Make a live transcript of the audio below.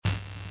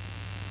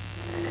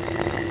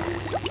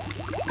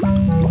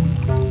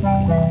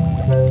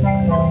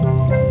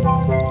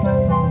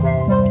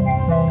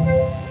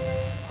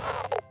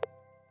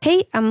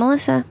Hey, I'm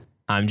Melissa.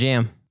 I'm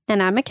Jam.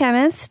 And I'm a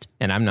chemist.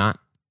 And I'm not.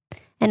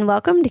 And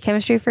welcome to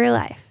Chemistry for Your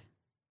Life.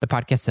 The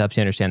podcast helps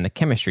you understand the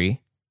chemistry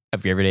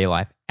of your everyday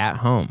life at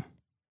home.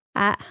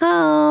 At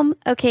home.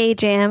 Okay,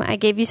 Jam, I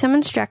gave you some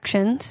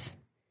instructions.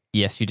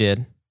 Yes, you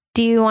did.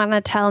 Do you want to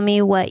tell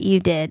me what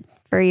you did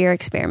for your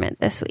experiment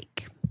this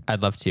week?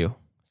 I'd love to.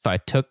 So I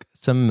took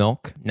some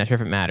milk. Not sure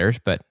if it matters,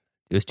 but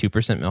it was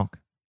 2% milk.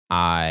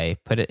 I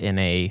put it in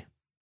a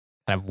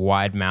kind of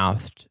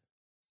wide-mouthed,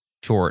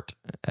 short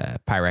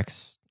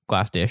Pyrex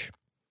glass dish.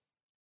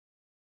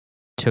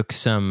 Took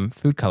some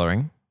food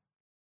coloring,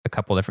 a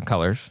couple different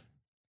colors,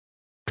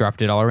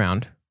 dropped it all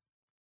around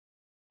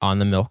on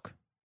the milk,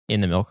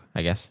 in the milk,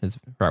 I guess is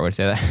the right way to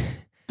say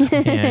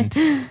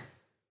that.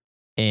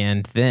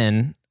 and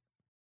then,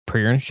 per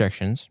your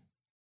instructions,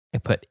 I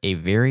put a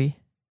very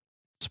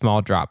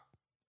small drop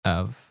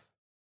of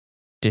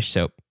dish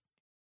soap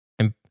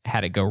and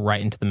had it go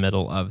right into the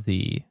middle of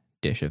the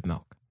dish of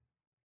milk.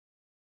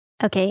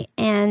 Okay,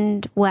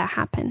 and what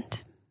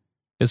happened?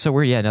 It was so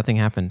weird. Yeah, nothing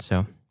happened.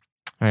 So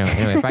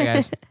anyway, bye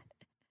guys.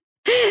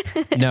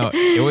 No,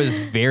 it was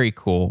very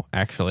cool,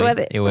 actually.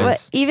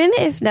 Even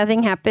if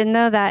nothing happened,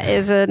 though, that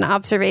is an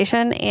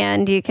observation,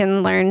 and you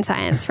can learn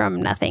science from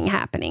nothing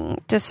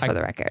happening, just for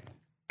the record.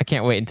 I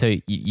can't wait until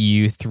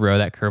you throw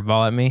that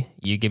curveball at me.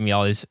 You give me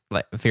all these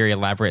very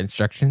elaborate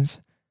instructions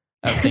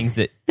of things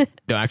that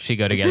don't actually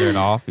go together at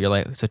all. You're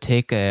like, so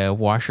take a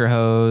washer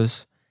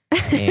hose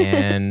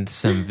and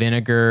some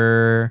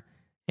vinegar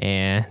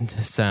and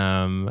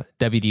some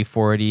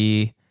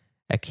WD-40,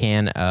 a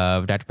can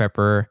of Dr.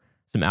 Pepper,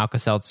 some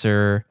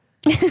Alka-Seltzer,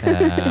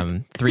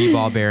 3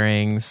 ball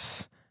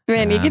bearings.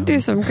 Man, you can do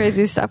some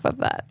crazy stuff with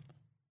that.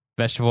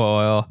 Vegetable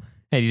oil.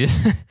 And you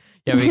just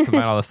we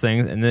combine all those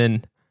things, and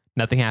then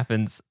nothing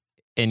happens,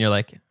 and you're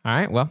like, all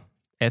right, well,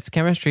 it's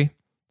chemistry.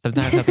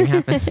 Sometimes nothing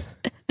happens.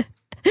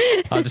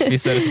 I'll just be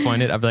so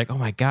disappointed. I'll be like, oh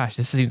my gosh,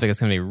 this seems like it's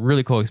going to be a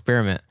really cool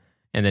experiment,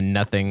 and then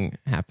nothing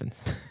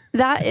happens.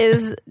 That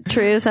is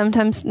true.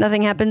 Sometimes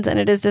nothing happens, and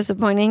it is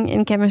disappointing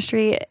in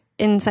chemistry,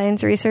 in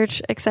science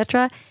research,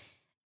 etc.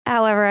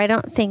 However, I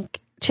don't think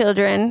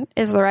children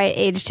is the right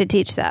age to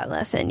teach that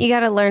lesson. You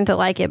got to learn to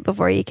like it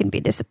before you can be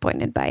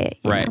disappointed by it.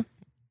 Right.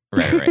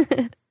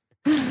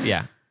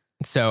 Yeah.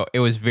 So it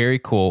was very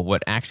cool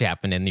what actually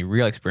happened in the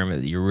real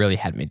experiment that you really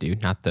had me do,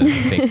 not the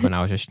fake one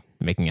I was just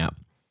making up.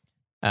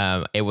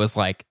 It was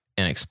like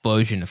an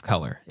explosion of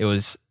color. It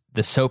was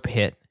the soap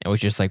hit. It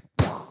was just like,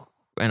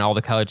 and all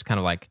the colors kind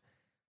of like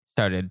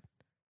started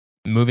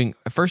moving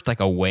first like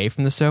away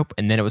from the soap,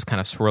 and then it was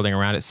kind of swirling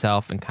around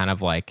itself and kind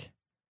of like,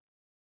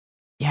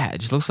 yeah, it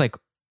just looks like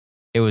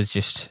it was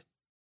just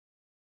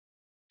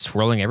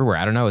swirling everywhere.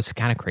 I don't know. It's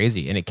kind of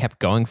crazy. And it kept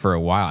going for a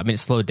while. I mean, it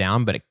slowed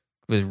down, but it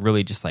was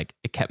really just like,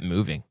 it kept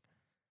moving.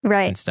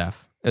 Right. And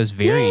stuff. It was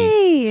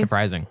very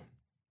surprising.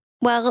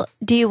 Well,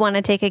 do you want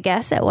to take a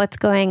guess at what's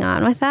going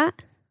on with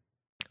that?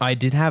 I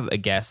did have a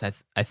guess.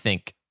 I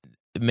think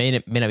it may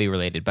not be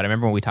related, but I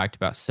remember when we talked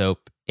about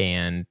soap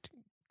and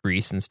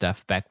grease and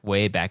stuff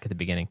way back at the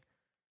beginning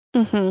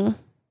of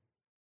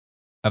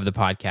the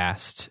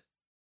podcast,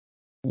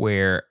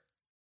 where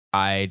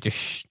I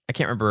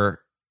can't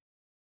remember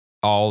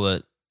all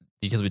the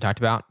details we talked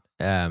about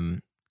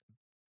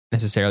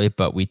necessarily,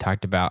 but we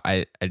talked about,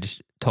 I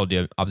just told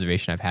you an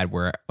observation I've had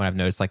where when I've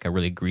noticed like a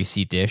really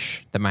greasy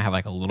dish that might have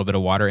like a little bit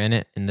of water in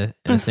it in the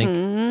sink,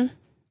 you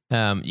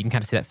can kind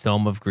of see that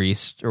film of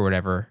grease or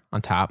whatever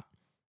on top.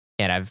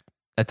 And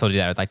I told you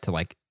that I'd like to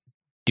like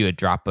do a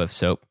drop of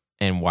soap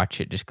and watch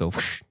it just go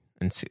whoosh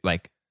and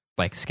like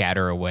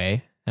scatter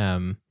away.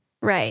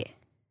 Right.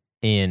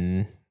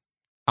 In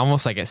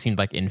almost like it seemed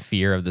like in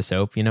fear of the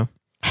soap, you know?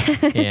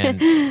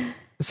 And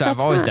so I've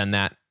always done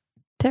that.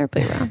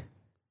 Terribly wrong.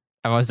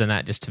 I've always done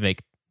that just to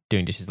make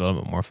doing dishes a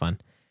little bit more fun.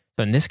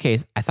 So in this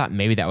case, I thought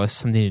maybe that was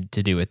something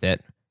to do with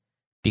it,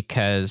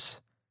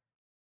 because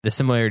the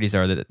similarities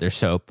are that they're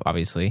soap,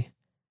 obviously.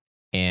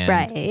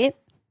 And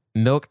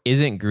milk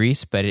isn't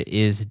grease, but it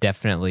is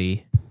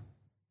definitely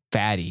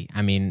fatty.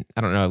 I mean,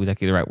 I don't know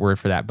exactly the right word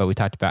for that, but we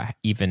talked about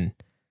even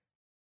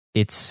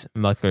its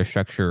molecular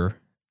structure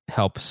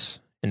helps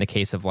in the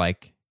case of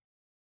like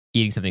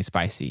eating something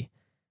spicy,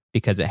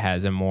 because it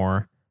has a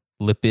more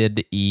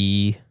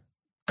lipid-y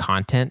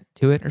content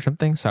to it or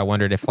something. So I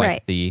wondered if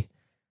like the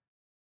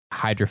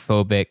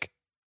hydrophobic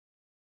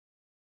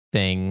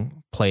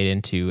thing played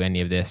into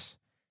any of this.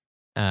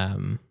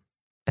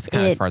 That's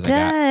kind of as far as I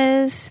got. It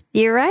does.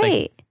 You're right.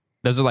 Like,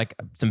 those are like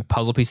some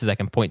puzzle pieces I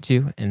can point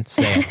to and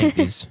say I think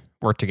these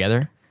work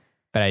together,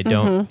 but I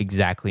don't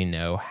exactly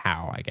know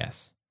how, I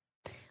guess.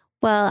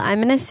 Well, I'm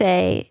going to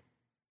say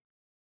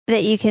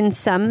that you can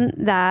sum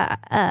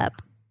that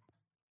up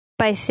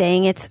by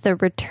saying it's the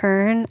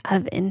return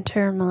of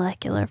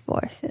intermolecular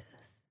forces.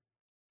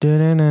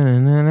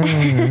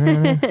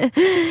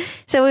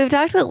 So we've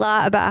talked a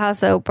lot about how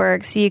soap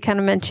works. You kind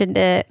of mentioned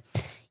it.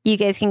 You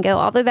guys can go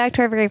all the way back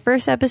to our very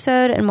first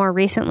episode, and more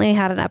recently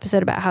had an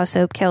episode about how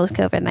soap kills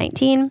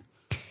COVID-19.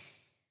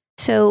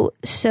 So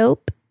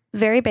soap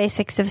very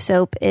basics of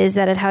soap is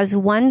that it has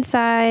one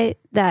side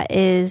that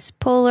is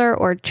polar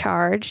or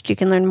charged. You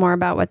can learn more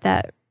about what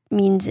that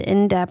means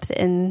in depth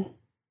in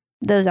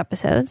those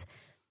episodes.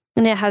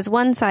 And it has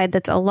one side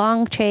that's a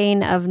long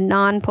chain of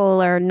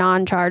non-polar,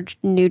 non-charged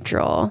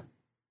neutral.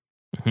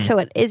 Mm-hmm. So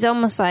it is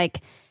almost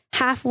like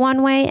half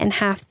one way and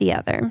half the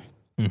other.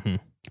 Mm-hmm.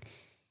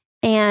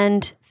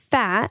 And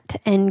fat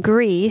and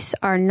grease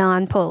are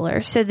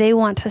non-polar, so they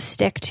want to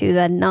stick to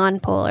the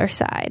non-polar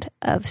side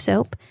of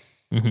soap.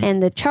 Mm-hmm.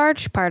 And the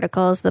charged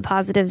particles, the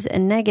positives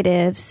and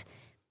negatives,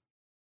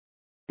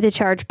 the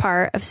charged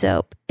part of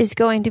soap is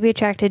going to be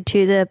attracted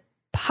to the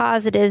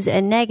positives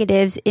and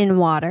negatives in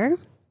water.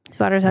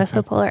 So water is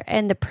also polar,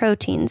 and the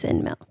proteins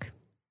in milk.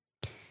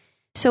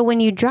 So when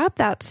you drop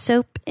that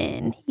soap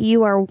in,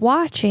 you are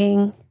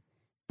watching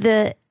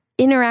the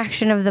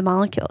interaction of the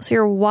molecules.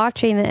 You're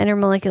watching the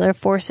intermolecular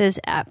forces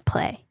at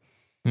play.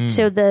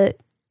 So the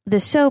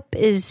soap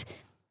is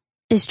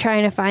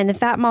trying to find the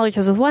fat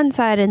molecules with one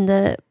side and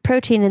the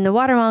protein and the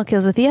water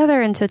molecules with the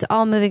other, and so it's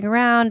all moving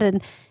around,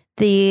 and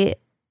the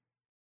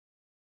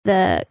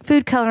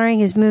food coloring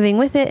is moving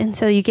with it, and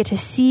so you get to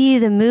see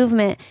the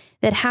movement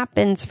that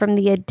happens from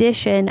the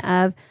addition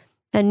of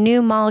a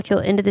new molecule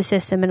into the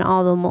system and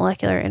all the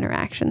molecular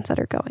interactions that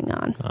are going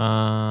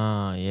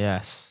on.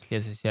 Yes.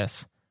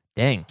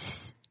 Dang.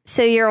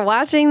 So you're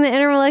watching the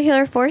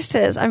intermolecular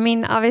forces. I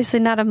mean, obviously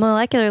not a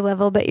molecular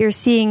level, but you're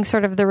seeing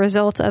sort of the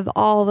result of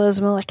all those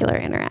molecular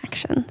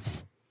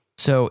interactions.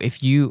 So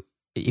if you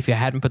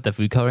hadn't put the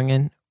food coloring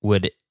in,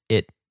 would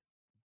it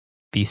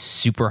be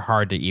super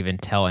hard to even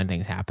tell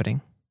anything's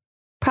happening?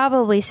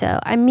 Probably so.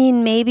 I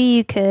mean, maybe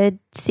you could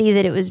see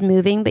that it was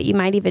moving, but you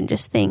might even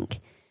just think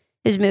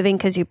it was moving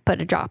because you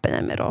put a drop in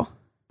the middle.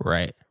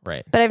 Right.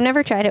 But I've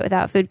never tried it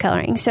without food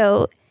coloring.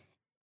 So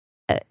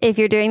if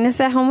you're doing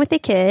this at home with a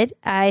kid,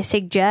 I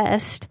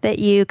suggest that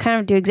you kind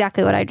of do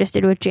exactly what I just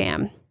did with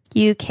jam.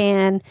 You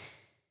can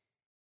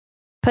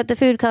put the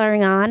food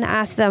coloring on,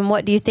 ask them,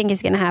 what do you think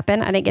is going to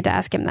happen? I didn't get to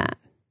ask him that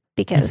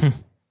because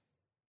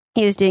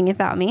he was doing it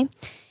without me.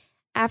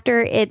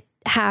 After it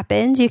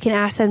happens, you can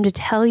ask them to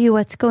tell you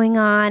what's going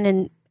on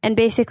and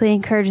basically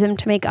encourage them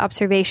to make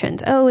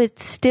observations. Oh,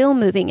 it's still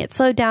moving. It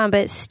slowed down,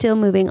 but it's still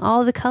moving.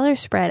 All the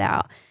colors spread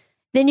out.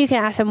 Then you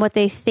can ask them what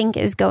they think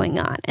is going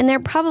on. And they're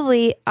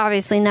probably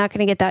obviously not going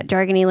to get that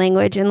jargony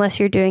language unless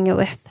you're doing it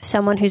with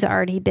someone who's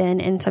already been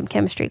in some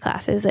chemistry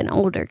classes, an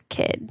older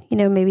kid,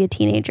 maybe a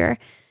teenager.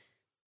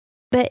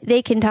 But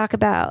they can talk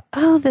about,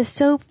 the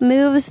soap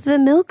moves the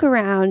milk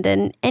around,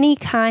 and any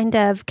kind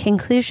of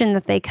conclusion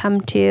that they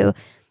come to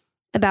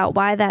about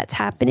why that's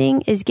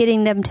happening is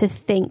getting them to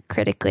think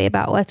critically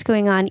about what's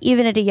going on,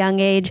 even at a young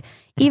age,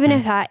 even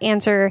if that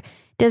answer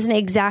doesn't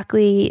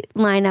exactly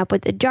line up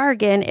with the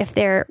jargon. If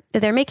they're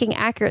making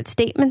accurate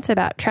statements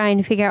about trying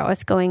to figure out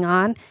what's going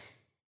on,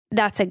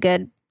 that's a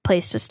good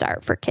place to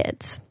start for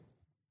kids.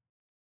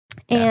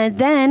 Yeah. And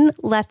then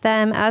let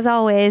them, as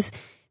always,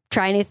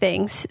 try new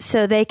things.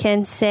 So they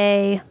can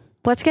say,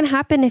 what's going to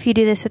happen if you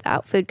do this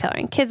without food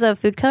coloring? Kids love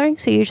food coloring.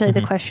 So usually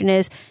the question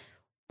is,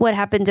 what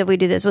happens if we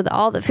do this with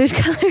all the food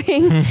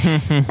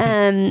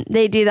coloring?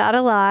 They do that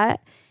a lot.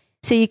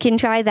 So you can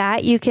try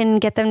that. You can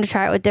get them to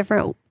try it with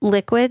different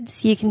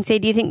liquids. You can say,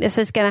 do you think this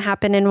is going to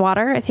happen in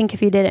water? I think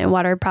if you did it in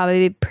water, it'd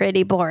probably be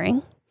pretty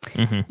boring.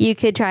 Mm-hmm. You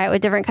could try it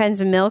with different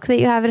kinds of milk that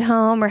you have at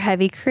home, or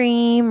heavy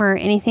cream, or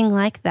anything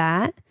like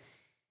that.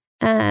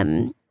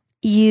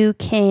 You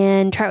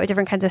can try it with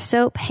different kinds of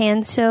soap,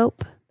 hand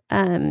soap,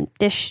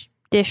 dish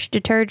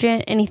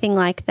detergent, anything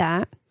like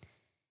that.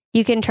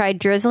 You can try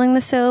drizzling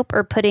the soap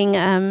or putting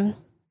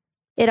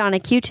it on a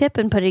Q-tip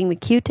and putting the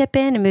Q-tip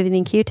in and moving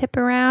the Q-tip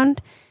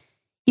around.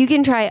 You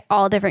can try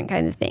all different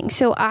kinds of things.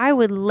 So I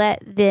would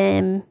let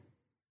them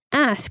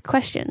ask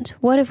questions.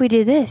 What if we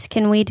do this?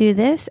 Can we do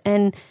this?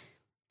 And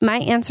my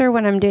answer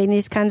when I'm doing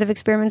these kinds of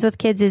experiments with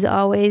kids is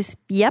always,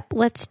 yep,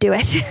 let's do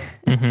it.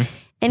 Mm-hmm.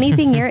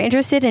 Anything you're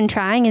interested in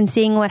trying and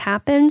seeing what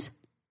happens,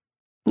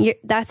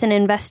 that's an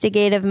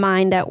investigative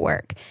mind at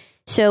work.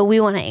 So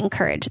we want to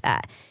encourage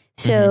that.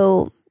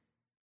 So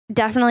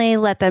definitely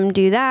let them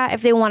do that.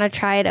 If they want to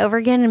try it over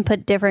again and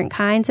put different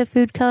kinds of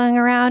food coloring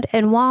around.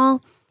 And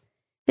while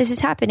this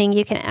is happening,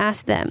 you can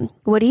ask them,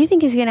 what do you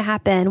think is going to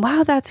happen?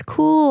 Wow, that's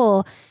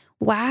cool.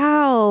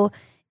 Wow.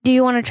 Do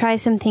you want to try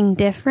something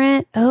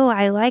different? Oh,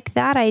 I like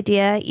that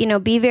idea.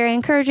 Be very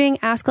encouraging,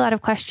 ask a lot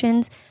of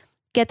questions,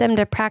 get them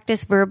to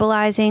practice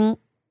verbalizing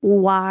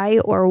why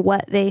or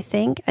what they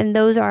think. And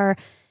those are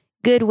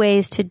good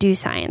ways to do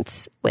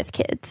science with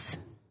kids.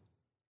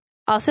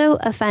 Also,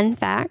 a fun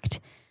fact,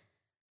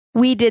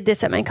 we did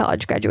this at my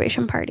college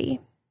graduation party.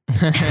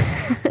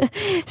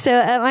 So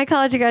at my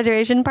college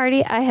graduation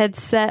party, I had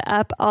set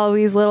up all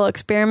these little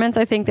experiments.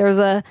 I think there was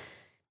a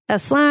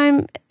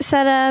slime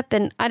set up,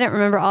 and I don't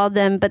remember all of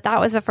them, but that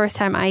was the first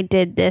time I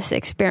did this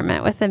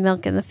experiment with the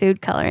milk and the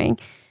food coloring.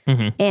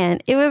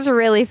 And it was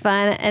really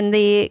fun. And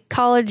the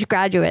college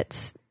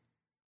graduates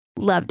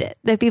loved it.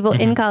 The people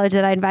in college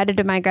that I invited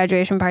to my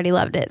graduation party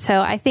loved it. So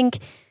I think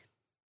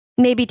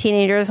maybe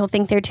teenagers will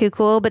think they're too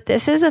cool, but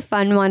this is a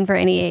fun one for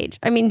any age.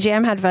 I mean,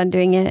 Jam had fun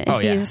doing it,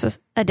 and he's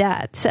a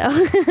dad, so.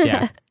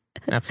 Yeah,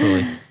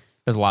 absolutely.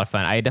 It was a lot of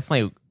fun. I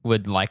definitely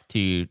would like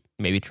to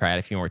maybe try it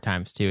a few more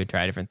times too and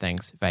try different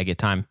things if I get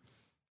time.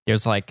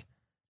 There's like,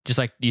 just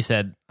like you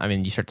said, I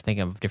mean, you start to think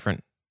of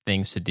different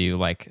things to do.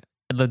 Like,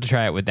 I'd love to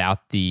try it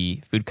without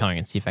the food coloring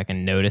and see if I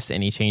can notice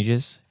any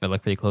changes if I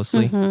look pretty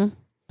closely.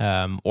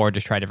 Or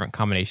just try different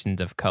combinations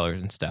of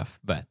colors and stuff.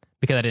 But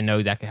because I didn't know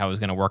exactly how it was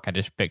going to work, I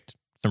just picked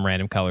some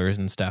random colors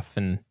and stuff.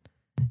 And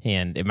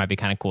it might be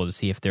kind of cool to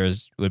see if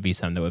would be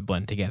some that would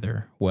blend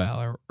together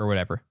well or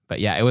whatever. But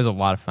yeah, it was a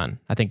lot of fun.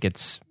 I think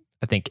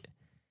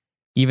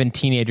even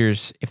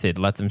teenagers, if they'd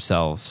let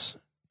themselves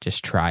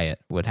just try it,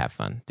 would have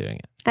fun doing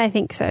it. I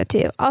think so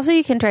too. Also,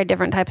 you can try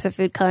different types of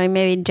food coloring.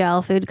 Maybe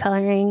gel food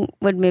coloring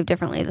would move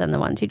differently than the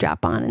ones you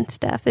drop on and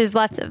stuff. There's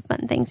lots of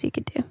fun things you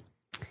could do.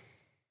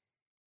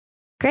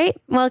 Great.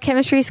 Well,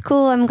 chemistry's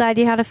cool. I'm glad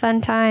you had a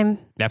fun time.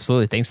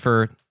 Absolutely. Thanks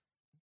for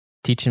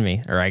teaching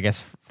me, or I guess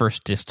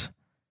first just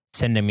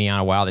sending me on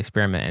a wild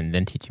experiment and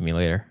then teaching me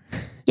later.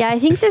 Yeah, I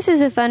think this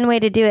is a fun way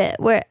to do it.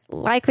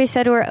 Like we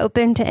said, we're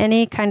open to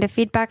any kind of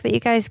feedback that you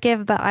guys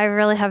give, but I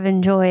really have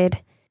enjoyed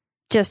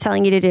just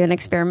telling you to do an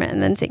experiment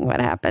and then seeing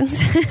what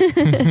happens.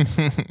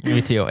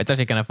 Me too. It's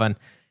actually kind of fun,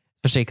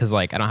 especially because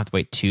I don't have to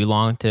wait too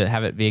long to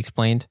have it be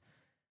explained,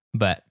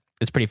 but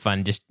it's pretty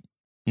fun just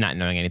not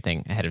knowing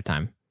anything ahead of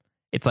time.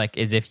 It's like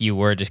as if you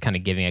were just kind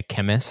of giving a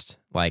chemist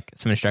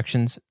some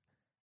instructions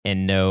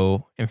and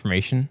no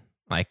information.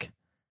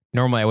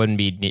 Normally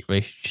I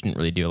shouldn't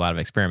really do a lot of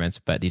experiments,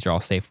 but these are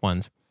all safe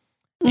ones.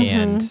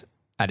 And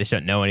I just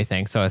don't know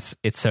anything. So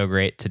it's so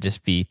great to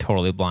just be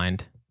totally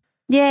blind.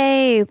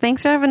 Yay.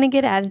 Thanks for having a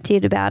good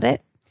attitude about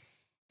it.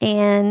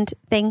 And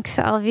thanks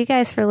to all of you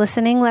guys for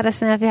listening. Let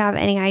us know if you have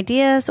any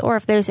ideas or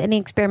if there's any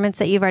experiments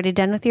that you've already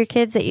done with your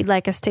kids that you'd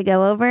like us to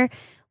go over.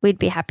 We'd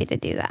be happy to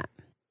do that.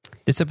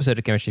 This episode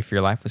of Chemistry for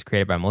Your Life was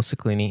created by Melissa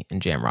Collini and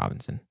Jam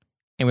Robinson.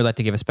 And we'd like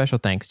to give a special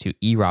thanks to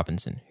E.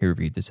 Robinson, who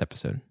reviewed this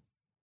episode.